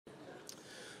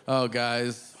Oh,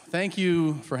 guys, thank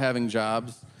you for having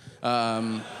jobs.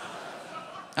 I'm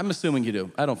assuming you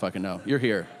do. I don't fucking know. You're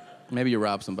here. Maybe you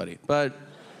robbed somebody. But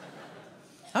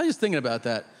I was just thinking about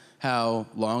that, how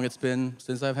long it's been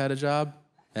since I've had a job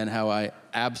and how I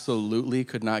absolutely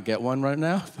could not get one right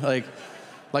now. Like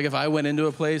if I went into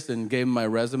a place and gave them my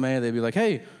resume, they'd be like,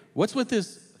 hey, what's with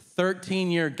this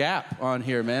 13-year gap on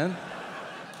here, man?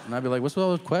 And I'd be like, what's with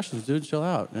all those questions, dude? Chill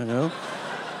out, you know?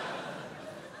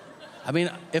 I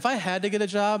mean, if I had to get a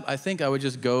job, I think I would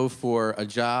just go for a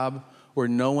job where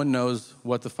no one knows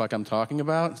what the fuck I'm talking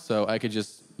about, so I could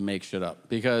just make shit up.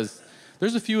 Because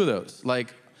there's a few of those.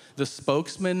 Like the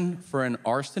spokesman for an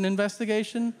arson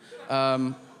investigation.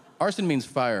 Arson means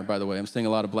fire, by the way. I'm seeing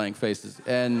a lot of blank faces.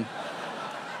 And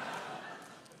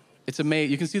it's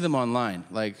amazing. You can see them online.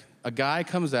 Like a guy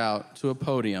comes out to a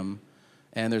podium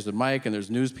and there's a mic and there's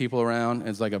news people around and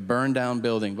it's like a burned down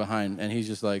building behind and he's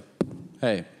just like,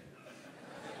 hey,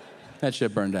 that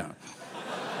shit burned down.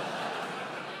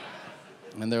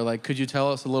 And they're like, could you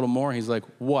tell us a little more? He's like,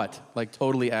 what? Like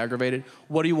totally aggravated.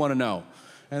 What do you want to know?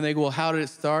 And they go, well, how did it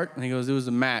start? And he goes, it was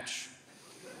a match.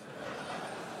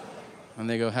 And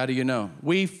they go, how do you know?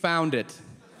 We found it.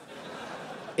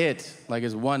 It, like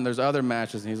is one, there's other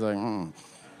matches. And he's like,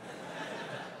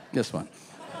 this one.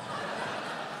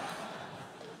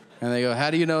 And they go,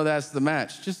 how do you know that's the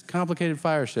match? Just complicated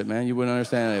fire shit, man. You wouldn't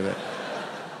understand any of it.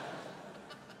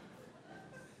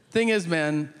 Thing is,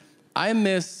 man, I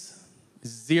miss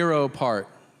zero part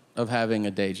of having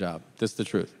a day job. That's the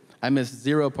truth. I miss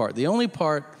zero part. The only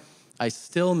part I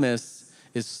still miss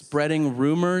is spreading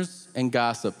rumors and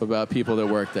gossip about people that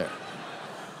work there.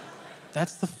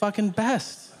 That's the fucking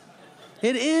best.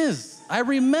 It is. I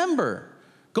remember.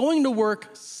 Going to work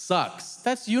sucks.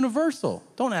 That's universal.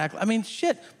 Don't act. I mean,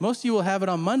 shit. Most of you will have it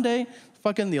on Monday.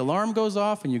 Fucking the alarm goes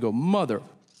off and you go,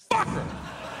 motherfucker.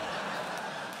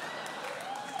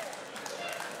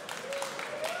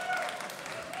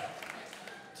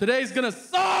 Today's gonna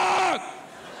suck!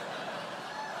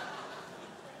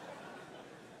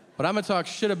 But I'm gonna talk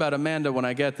shit about Amanda when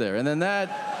I get there. And then that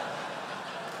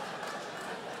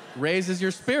raises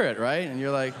your spirit, right? And you're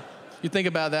like, you think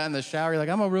about that in the shower, you're like,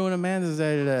 I'm gonna ruin Amanda's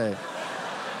day today.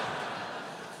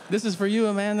 This is for you,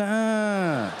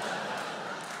 Amanda.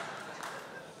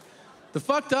 The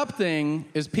fucked up thing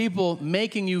is people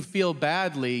making you feel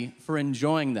badly for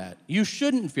enjoying that. You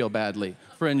shouldn't feel badly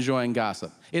for enjoying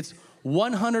gossip. It's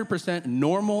 100%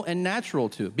 normal and natural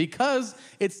to, because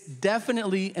it's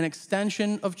definitely an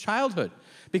extension of childhood.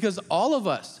 Because all of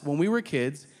us, when we were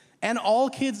kids, and all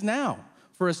kids now,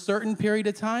 for a certain period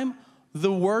of time,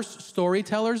 the worst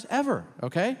storytellers ever,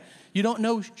 okay? You don't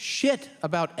know shit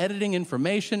about editing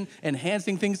information,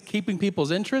 enhancing things, keeping people's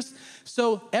interest.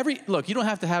 So look, you don't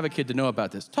have to have a kid to know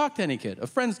about this. Talk to any kid, a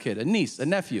friend's kid, a niece, a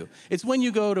nephew. It's when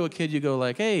you go to a kid, you go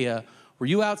like, hey, were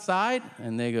you outside?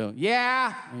 And they go,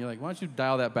 yeah. And you're like, why don't you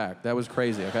dial that back? That was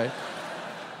crazy, okay?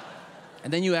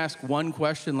 And then you ask one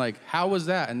question like, how was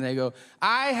that? And they go,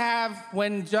 I have,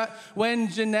 when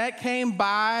Jeanette came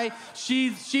by,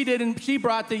 she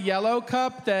brought the yellow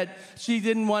cup that she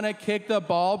didn't want to kick the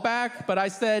ball back, but I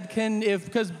said,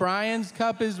 because Brian's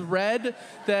cup is red,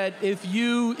 that if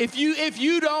you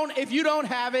don't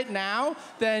have it now,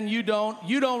 then you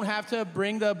don't have to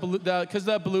bring because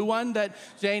the blue one that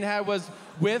Jane had was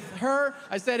with her.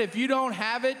 I said, if you don't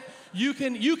have it, you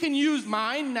can use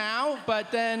mine now,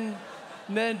 but then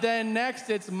next,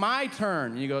 it's my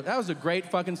turn. And you go, that was a great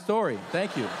fucking story.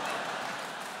 Thank you.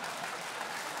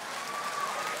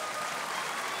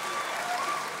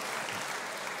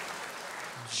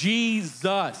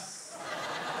 Jesus.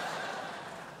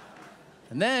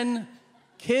 And then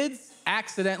kids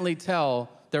accidentally tell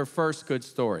their first good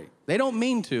story. They don't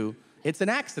mean to. It's an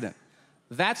accident.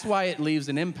 That's why it leaves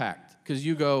an impact. Because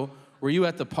you go, were you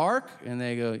at the park? And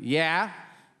they go, yeah.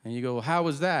 And you go, well, how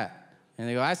was that? And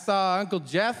they go, I saw Uncle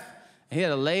Jeff. He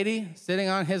had a lady sitting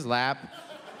on his lap,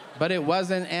 but it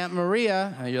wasn't Aunt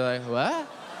Maria. And you're like, what?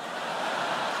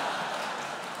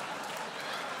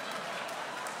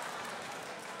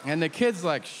 And the kid's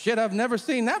like, shit, I've never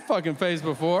seen that fucking face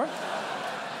before.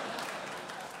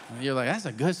 And you're like, that's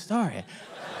a good story.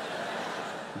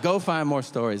 Go find more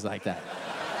stories like that.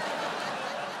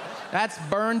 That's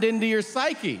burned into your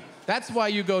psyche. That's why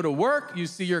you go to work, you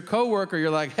see your coworker, you're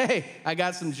like, hey, I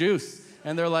got some juice.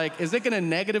 And they're like, is it gonna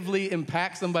negatively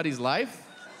impact somebody's life?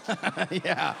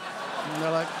 Yeah. And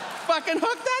they're like, fucking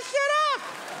hook that shit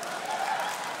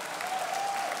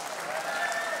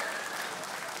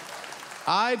up!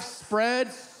 I've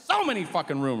spread so many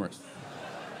fucking rumors.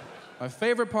 My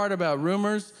favorite part about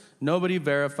rumors, nobody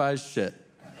verifies shit.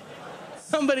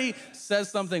 Somebody says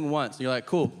something once, and you're like,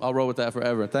 cool, I'll roll with that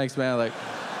forever. Thanks, man. Like,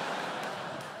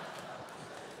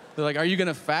 they're like, are you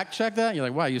gonna fact check that? And you're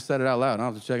like, wow, you said it out loud. I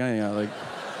don't have to check anything out. Like,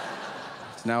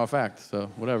 it's now a fact,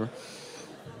 so whatever.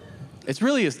 It's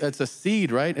really, it's a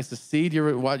seed, right? It's a seed. You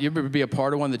ever be a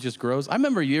part of one that just grows? I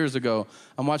remember years ago,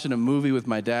 I'm watching a movie with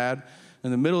my dad. In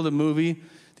the middle of the movie,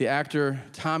 the actor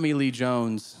Tommy Lee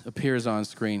Jones appears on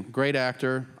screen. Great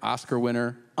actor, Oscar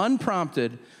winner.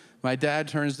 Unprompted, my dad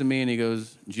turns to me and he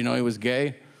goes, "Did you know he was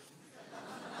gay?"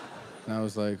 And I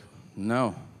was like,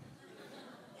 "No."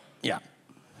 Yeah.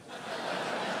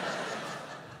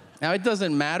 Now, it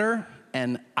doesn't matter,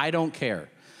 and I don't care.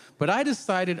 But I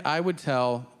decided I would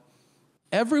tell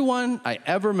everyone I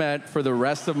ever met for the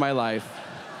rest of my life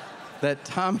that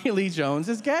Tommy Lee Jones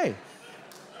is gay.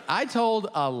 I told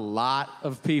a lot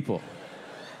of people.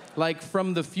 Like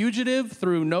from The Fugitive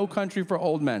through No Country for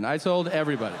Old Men. I told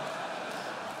everybody.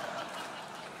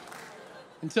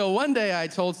 Until one day I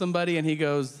told somebody and he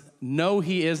goes, "No,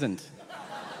 he isn't."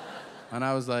 And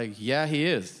I was like, "Yeah, he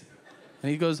is."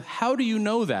 And he goes, "How do you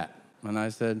know that?" And I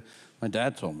said, "My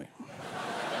dad told me."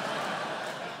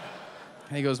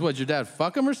 And he goes, "What, your dad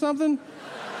fuck him or something?"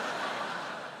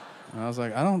 And I was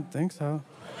like, "I don't think so."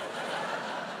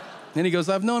 And he goes,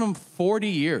 "I've known him 40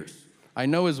 years. I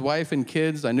know his wife and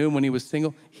kids. I knew him when he was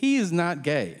single. He is not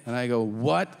gay." And I go,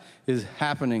 "What is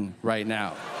happening right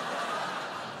now?"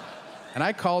 And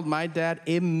I called my dad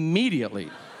immediately.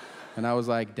 And I was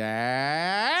like,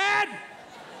 "Dad,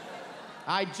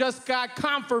 I just got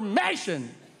confirmation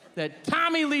that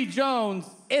Tommy Lee Jones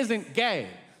isn't gay."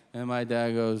 And my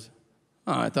dad goes,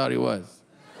 "Oh, I thought he was."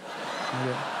 I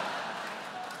go,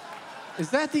 "Is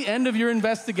that the end of your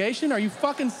investigation? Are you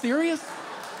fucking serious?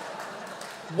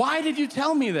 Why did you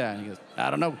tell me that?" And he goes, "I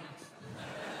don't know."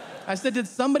 I said, "Did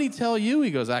somebody tell you?"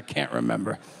 He goes, "I can't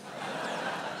remember."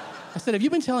 I said, "Have you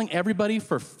been telling everybody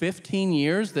for 15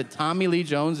 years that Tommy Lee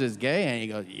Jones is gay?" And he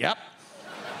goes, "Yep."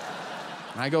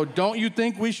 And I go, "Don't you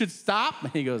think we should stop?"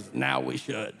 And he goes, "Now we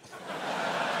should."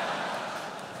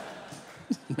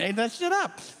 Made that shit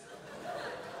up.